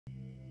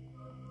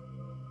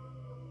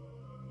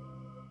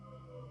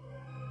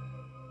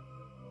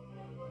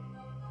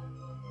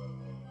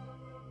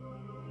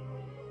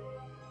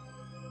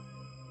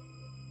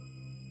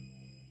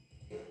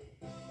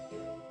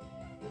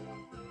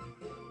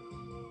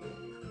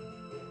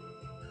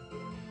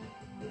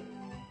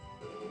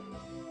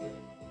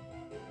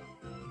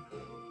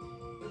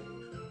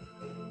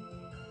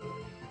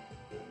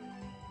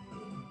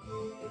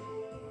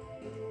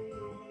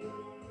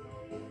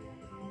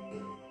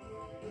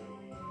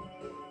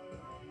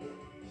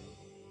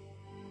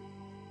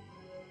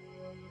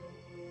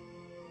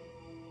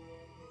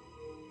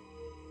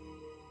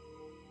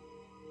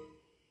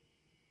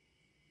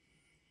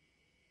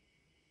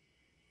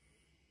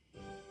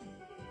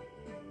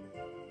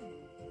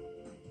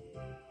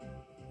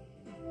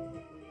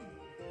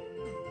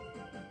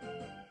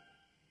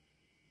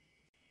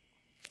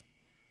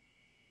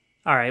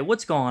Alright,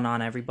 what's going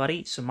on,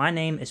 everybody? So my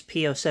name is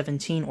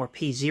PO17 or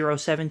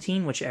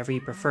P017, whichever you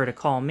prefer to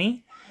call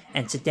me.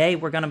 And today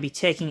we're going to be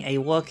taking a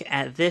look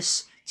at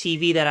this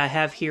TV that I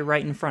have here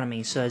right in front of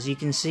me. So as you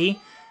can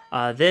see,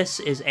 this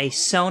is a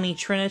Sony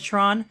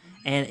Trinitron,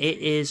 and it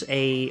is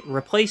a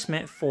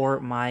replacement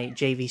for my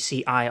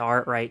JVC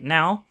IR right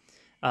now.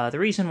 The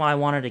reason why I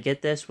wanted to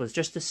get this was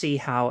just to see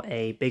how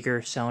a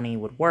bigger Sony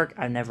would work.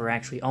 I've never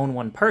actually owned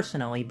one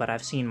personally, but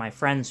I've seen my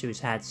friends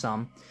who's had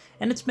some,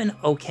 and it's been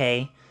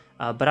okay.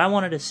 But I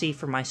wanted to see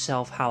for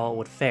myself how it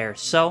would fare.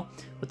 So,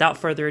 without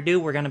further ado,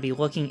 we're going to be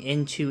looking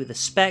into the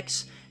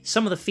specs,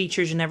 some of the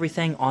features and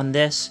everything on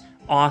this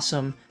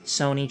awesome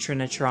Sony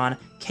Trinitron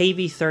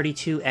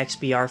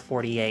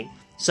KV-32XBR48.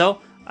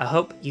 So, I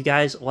hope you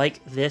guys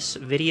like this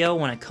video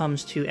when it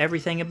comes to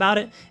everything about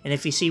it, and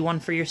if you see one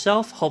for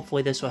yourself,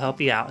 hopefully this will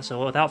help you out.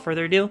 So, without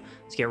further ado,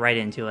 let's get right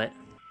into it.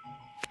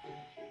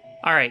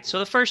 Alright, so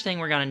the first thing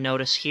we're going to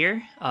notice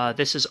here,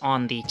 this is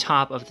on the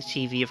top of the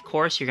TV, of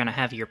course. You're going to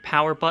have your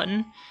power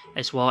button,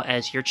 as well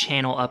as your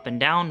channel up and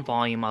down,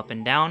 volume up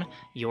and down,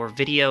 your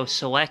video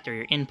select or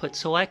your input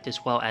select,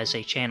 as well as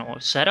a channel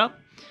setup.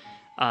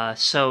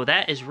 So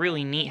that is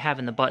really neat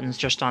having the buttons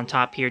just on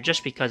top here,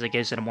 just because it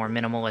gives it a more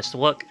minimalist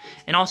look.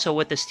 And also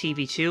with this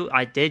TV too,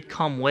 I did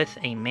come with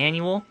a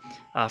manual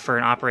for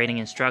an operating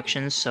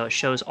instructions, so it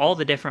shows all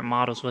the different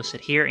models listed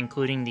here,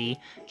 including the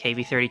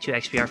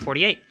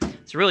KV-32XBR48.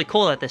 It's really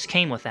cool that this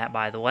came with that,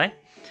 by the way.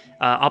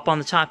 Up on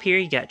the top here,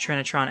 you got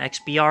Trinitron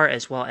XBR,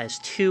 as well as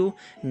two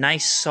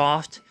nice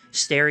soft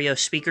stereo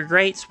speaker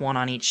grates, one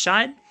on each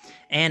side.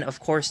 And of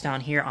course, down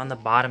here on the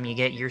bottom, you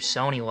get your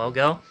Sony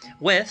logo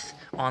with,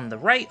 on the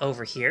right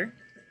over here,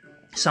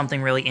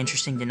 something really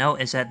interesting to note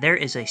is that there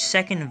is a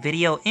second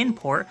video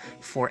import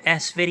for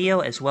S-video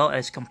as well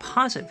as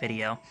composite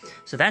video.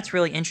 So that's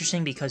really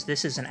interesting because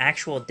this is an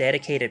actual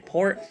dedicated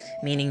port,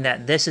 meaning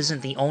that this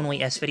isn't the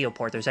only S-video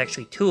port. There's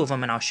actually two of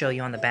them, and I'll show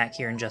you on the back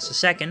here in just a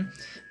second.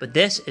 But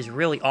this is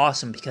really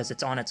awesome because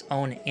it's on its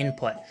own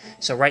input.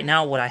 So right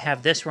now, what I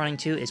have this running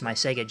to is my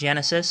Sega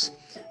Genesis.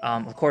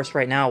 Of course,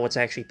 right now, what's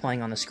actually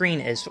playing on the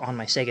screen is on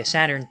my Sega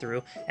Saturn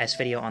through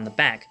S-video on the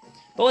back.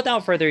 But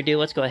without further ado,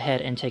 let's go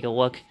ahead and take a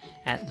look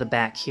at the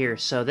back here.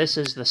 So this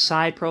is the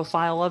side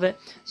profile of it.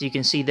 As you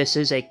can see, this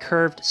is a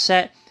curved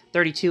set,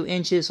 32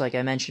 inches, like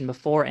I mentioned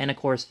before, and of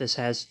course this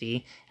has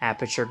the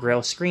aperture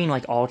grille screen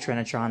like all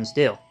Trinitrons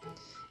do.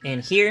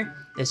 In here,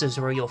 this is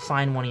where you'll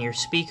find one of your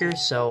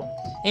speakers. So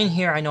in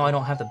here, I know I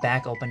don't have the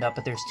back opened up,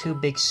 but there's two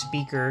big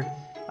speaker,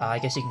 I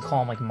guess you can call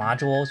them like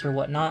modules or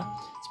whatnot.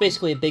 It's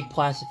basically a big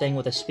plastic thing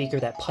with a speaker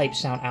that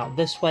pipes sound out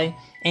this way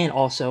and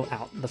also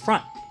out the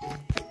front.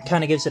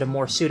 Kind of gives it a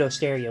more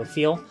pseudo-stereo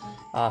feel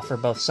for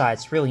both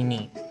sides. It's really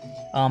neat.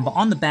 But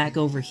on the back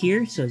over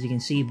here, so as you can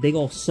see, big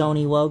old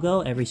Sony logo.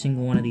 Every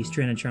single one of these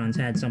Trinitrons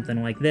had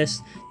something like this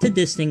to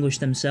distinguish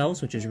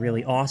themselves, which is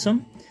really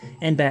awesome.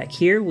 And back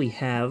here we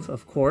have,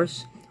 of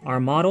course, our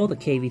model, the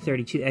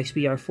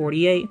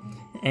KV-32XBR48,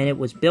 and it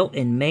was built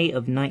in May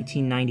of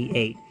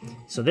 1998.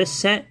 So this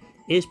set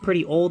is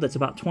pretty old. It's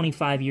about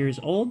 25 years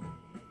old.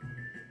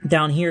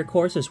 Down here, of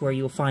course, is where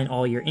you'll find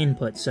all your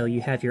inputs. So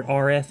you have your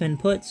RF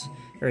inputs,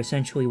 or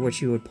essentially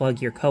what you would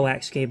plug your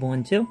coax cable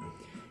into.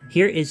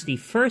 Here is the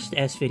first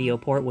S-video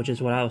port, which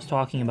is what I was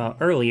talking about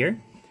earlier,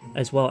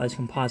 as well as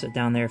composite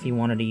down there if you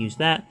wanted to use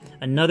that.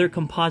 Another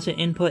composite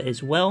input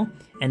as well.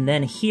 And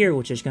then here,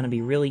 which is going to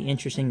be really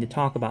interesting to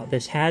talk about,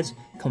 this has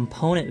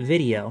component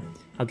video.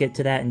 I'll get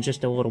to that in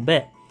just a little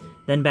bit.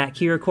 Then back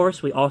here, of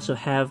course, we also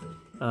have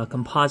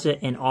composite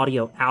and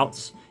audio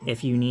outs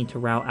if you need to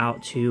route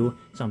out to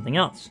something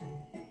else.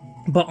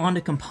 But on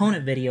the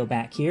component video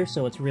back here,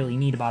 so what's really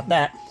neat about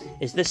that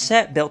is this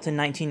set, built in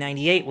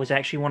 1998, was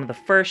actually one of the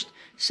first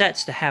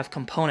sets to have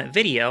component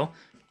video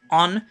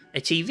on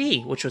a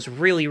TV, which was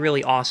really,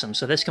 really awesome.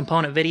 So this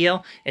component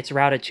video, it's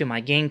routed to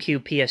my GameCube,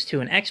 PS2,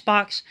 and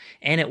Xbox,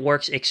 and it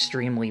works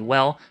extremely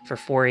well for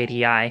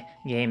 480i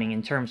gaming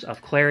in terms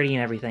of clarity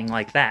and everything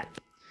like that.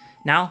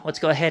 Now, let's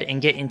go ahead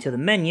and get into the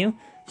menu.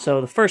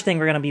 So the first thing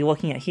we're going to be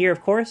looking at here,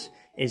 of course,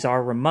 is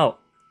our remote.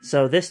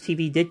 So this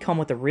TV did come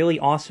with a really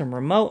awesome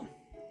remote,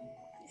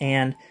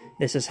 and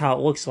this is how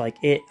it looks like.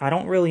 I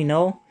don't really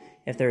know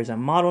if there's a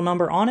model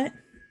number on it,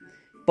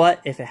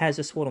 but if it has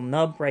this little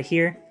nub right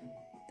here,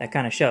 that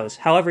kind of shows.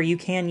 However, you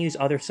can use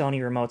other Sony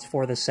remotes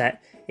for the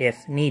set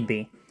if need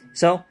be.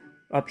 So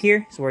up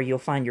here is where you'll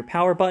find your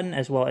power button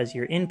as well as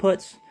your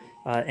inputs,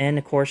 and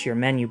of course your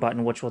menu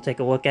button, which we'll take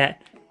a look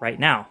at right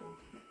now.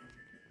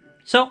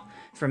 So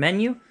for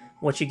menu,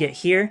 what you get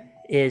here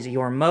is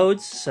your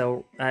modes.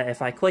 So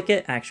if I click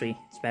it, actually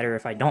it's better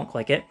if I don't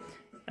click it,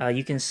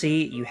 you can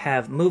see you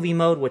have movie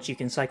mode, which you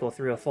can cycle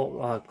through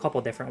a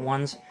couple different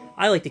ones.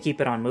 I like to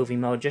keep it on movie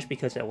mode just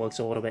because it looks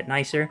a little bit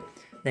nicer.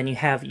 Then you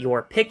have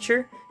your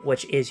picture,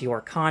 which is your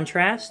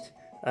contrast,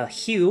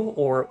 hue,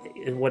 or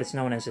what is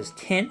known as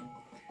tint,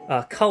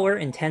 color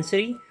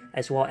intensity,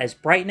 as well as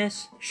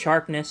brightness,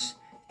 sharpness,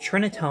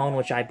 trinitone,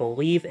 which I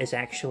believe is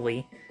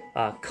actually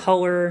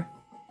color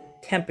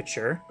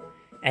temperature,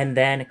 and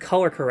then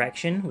color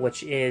correction,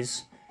 which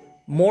is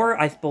more,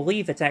 I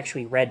believe it's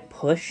actually red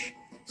push.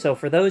 So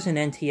for those in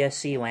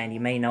NTSC land, you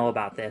may know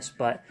about this,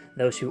 but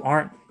those who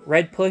aren't,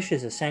 red push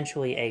is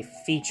essentially a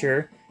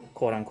feature,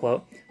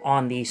 quote-unquote,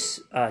 on these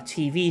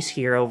TVs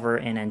here over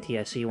in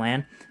NTSC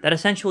land that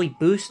essentially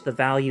boosts the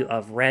value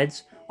of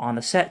reds on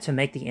the set to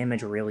make the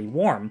image really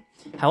warm.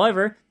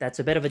 However, that's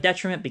a bit of a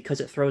detriment because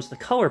it throws the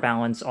color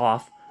balance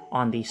off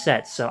on these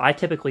sets, so I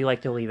typically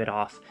like to leave it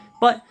off.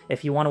 But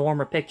if you want a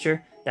warmer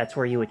picture, that's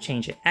where you would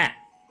change it at.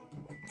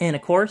 And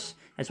of course,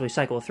 as we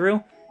cycle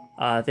through,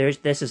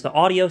 this is the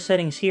audio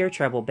settings here,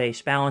 treble,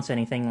 bass, balance,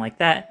 anything like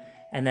that,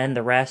 and then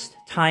the rest,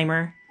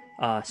 timer,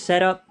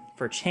 setup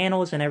for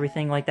channels and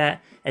everything like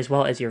that, as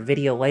well as your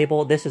video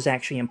label. This is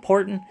actually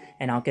important,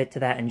 and I'll get to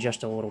that in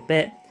just a little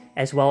bit,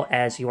 as well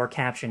as your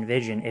caption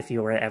vision if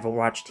you were to ever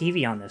watch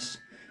TV on this.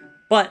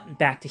 But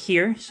back to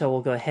here, so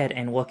we'll go ahead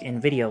and look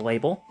in video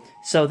label.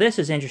 So this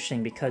is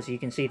interesting because you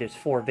can see there's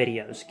 4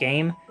 videos: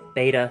 game,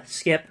 beta,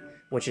 skip,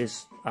 which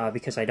is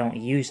because I don't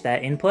use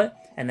that input,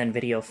 and then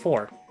video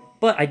 4.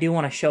 But I do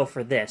want to show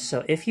for this.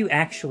 So if you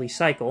actually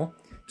cycle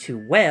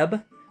to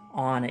web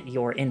on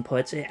your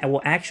inputs, it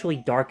will actually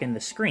darken the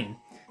screen.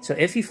 So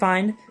if you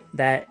find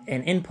that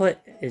an input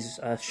is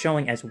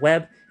showing as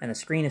web and the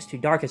screen is too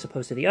dark as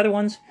opposed to the other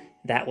ones,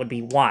 that would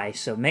be why.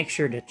 So make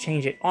sure to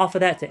change it off of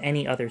that to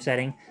any other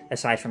setting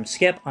aside from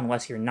skip,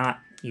 unless you're not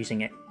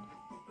using it.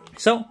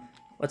 So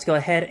let's go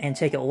ahead and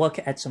take a look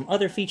at some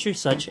other features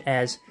such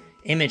as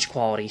image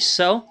quality.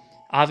 So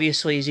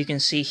obviously, as you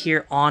can see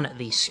here on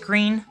the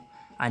screen,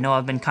 I know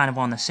I've been kind of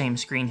on the same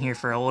screen here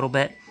for a little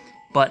bit,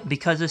 but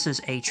because this is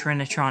a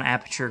Trinitron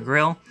aperture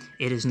grill,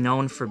 it is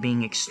known for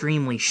being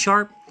extremely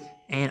sharp,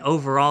 and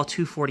overall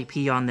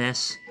 240p on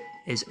this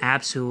is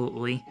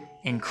absolutely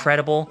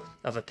incredible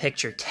of a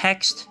picture.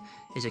 Text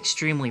is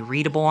extremely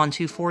readable on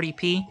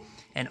 240p,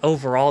 and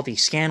overall the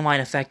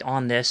scanline effect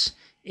on this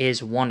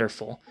is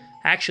wonderful.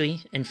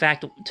 Actually, in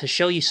fact, to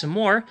show you some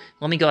more,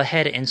 let me go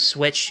ahead and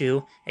switch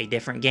to a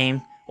different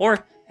game,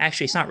 or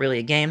actually it's not really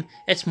a game,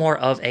 it's more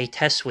of a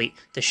test suite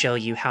to show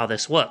you how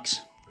this looks.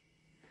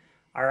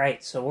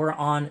 Alright, so we're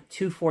on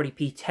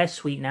 240p test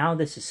suite now.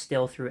 This is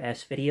still through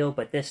S-Video,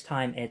 but this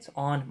time it's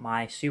on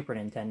my Super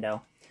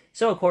Nintendo.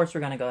 So of course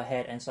we're going to go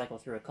ahead and cycle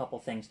through a couple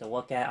things to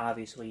look at.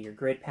 Obviously your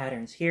grid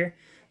patterns here,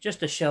 just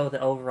to show the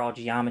overall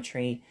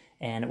geometry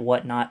and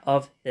whatnot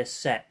of this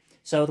set.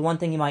 So the one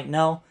thing you might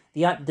know,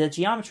 the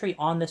geometry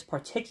on this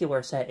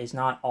particular set is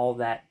not all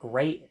that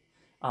great.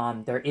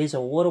 There is a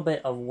little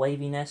bit of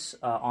waviness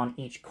on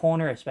each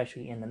corner,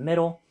 especially in the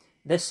middle.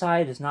 This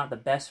side is not the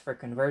best for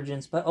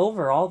convergence, but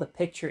overall the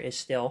picture is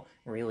still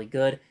really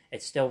good.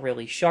 It's still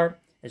really sharp.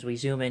 As we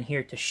zoom in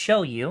here to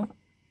show you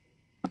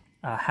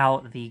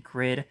how the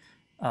grid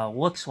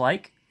looks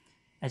like.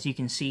 As you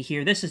can see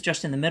here, this is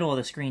just in the middle of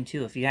the screen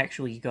too. If you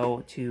actually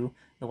go to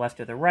the left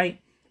or the right,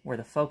 where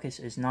the focus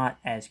is not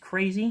as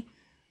crazy,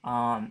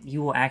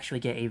 you will actually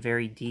get a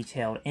very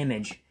detailed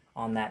image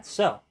on that.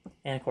 So,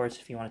 and of course,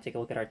 if you want to take a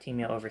look at our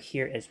Teamio over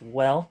here as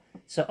well.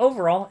 So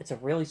overall, it's a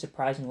really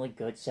surprisingly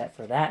good set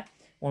for that.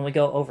 When we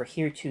go over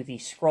here to the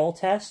scroll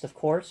test, of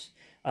course,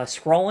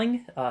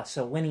 scrolling,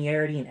 so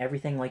linearity and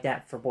everything like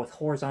that for both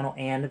horizontal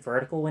and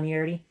vertical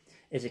linearity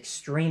is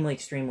extremely,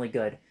 extremely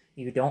good.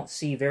 You don't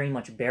see very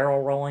much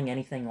barrel rolling,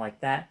 anything like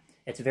that.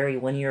 It's very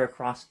linear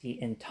across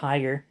the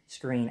entire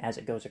screen as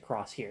it goes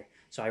across here.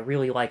 So I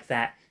really like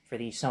that for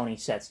these Sony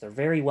sets. They're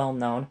very well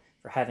known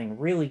for having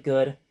really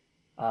good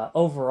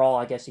overall,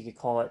 I guess you could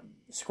call it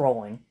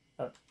scrolling.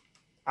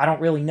 I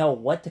don't really know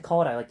what to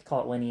call it. I like to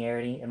call it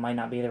linearity. It might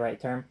not be the right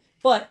term,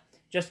 but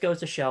just goes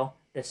to show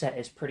the set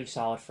is pretty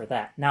solid for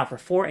that. Now for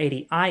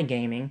 480i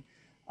gaming,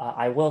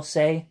 I will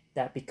say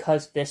that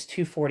because this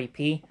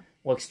 240p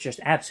looks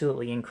just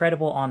absolutely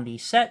incredible on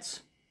these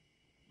sets,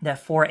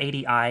 that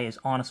 480i is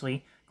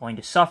honestly going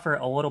to suffer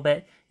a little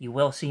bit. You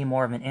will see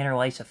more of an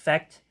interlace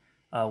effect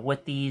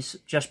with these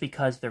just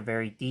because they're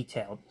very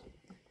detailed.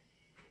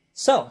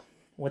 So,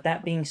 with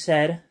that being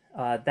said,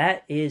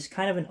 that is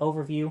kind of an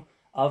overview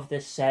of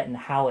this set and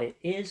how it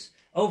is.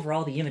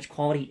 Overall, the image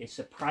quality is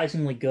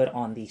surprisingly good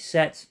on these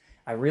sets.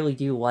 I really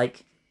do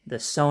like the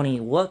Sony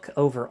look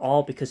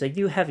overall because they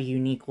do have a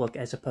unique look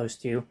as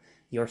opposed to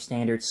your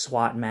standard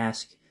SWAT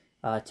mask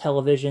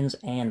televisions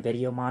and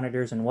video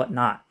monitors and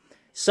whatnot.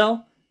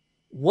 So,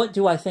 what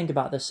do I think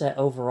about this set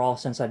overall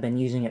since I've been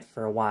using it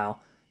for a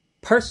while?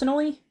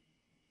 Personally,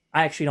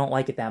 I actually don't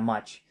like it that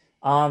much.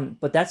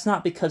 But that's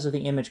not because of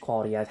the image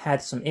quality. I've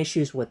had some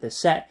issues with this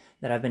set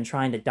that I've been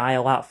trying to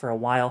dial out for a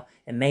while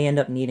and may end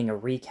up needing a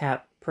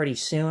recap pretty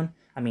soon.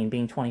 I mean,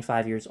 being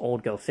 25 years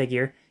old, go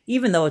figure.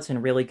 Even though it's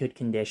in really good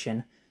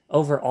condition,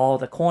 overall,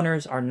 the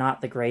corners are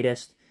not the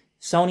greatest.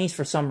 Sony's,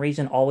 for some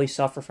reason, always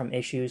suffer from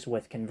issues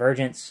with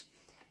convergence.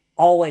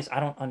 Always, I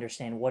don't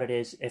understand what it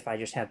is, if I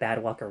just have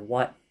bad luck or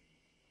what.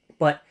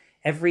 But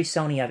every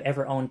Sony I've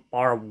ever owned,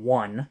 bar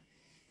one,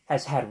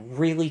 has had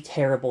really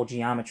terrible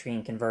geometry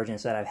and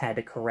convergence that I've had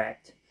to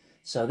correct.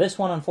 So this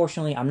one,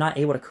 unfortunately, I'm not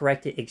able to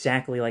correct it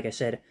exactly like I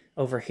said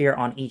over here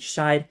on each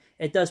side.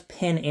 It does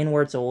pin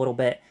inwards a little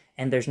bit,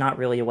 and there's not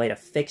really a way to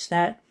fix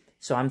that.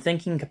 so I'm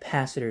thinking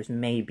capacitors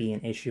may be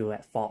an issue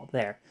at fault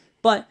there.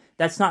 But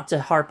that's not to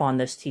harp on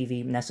this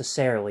TV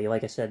necessarily.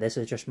 Like I said, this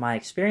is just my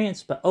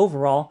experience, but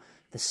overall,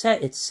 the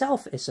set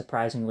itself is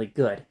surprisingly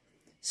good.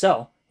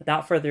 So,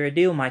 without further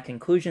ado, my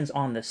conclusions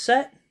on the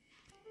set.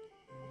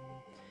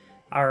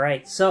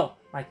 Alright, so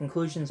my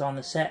conclusions on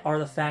the set are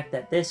the fact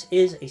that this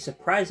is a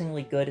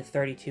surprisingly good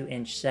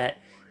 32-inch set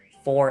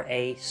for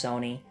a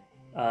Sony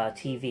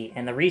TV.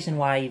 And the reason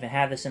why I even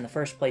have this in the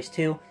first place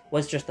too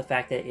was just the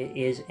fact that it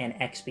is an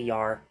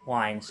XBR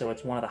line. So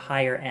it's one of the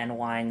higher end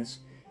lines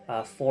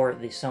for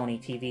the Sony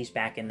TVs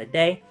back in the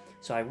day.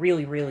 So I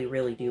really, really,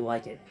 really do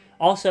like it.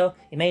 Also,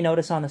 you may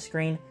notice on the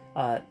screen,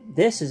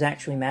 this is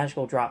actually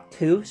Magical Drop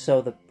 2.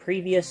 So the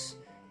previous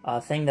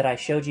thing that I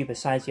showed you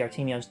besides the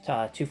Artemio's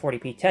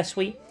 240p test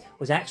suite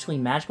was actually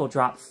Magical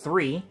Drop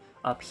 3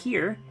 up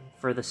here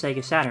for the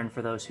Sega Saturn,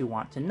 for those who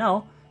want to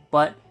know.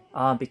 But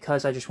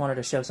because I just wanted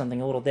to show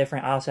something a little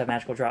different, I also have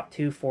Magical Drop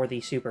 2 for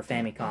the Super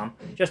Famicom,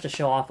 just to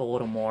show off a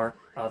little more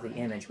of the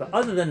image. But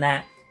other than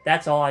that,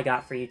 that's all I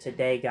got for you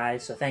today,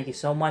 guys. So thank you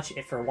so much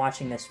for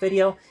watching this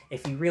video.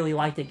 If you really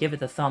liked it, give it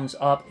the thumbs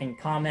up and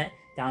comment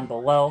down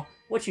below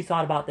what you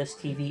thought about this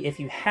TV. If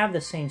you have the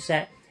same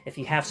set, if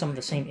you have some of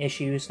the same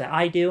issues that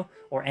I do,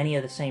 or any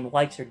of the same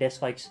likes or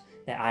dislikes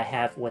that I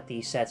have with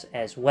these sets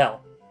as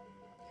well.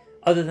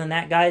 Other than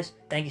that, guys,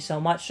 thank you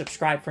so much.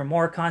 Subscribe for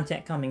more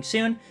content coming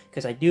soon,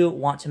 because I do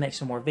want to make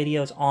some more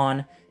videos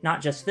on not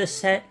just this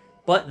set,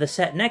 but the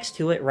set next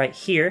to it right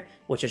here,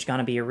 which is going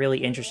to be a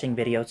really interesting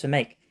video to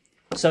make.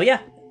 So yeah,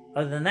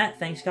 other than that,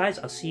 thanks guys.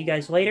 I'll see you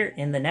guys later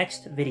in the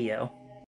next video.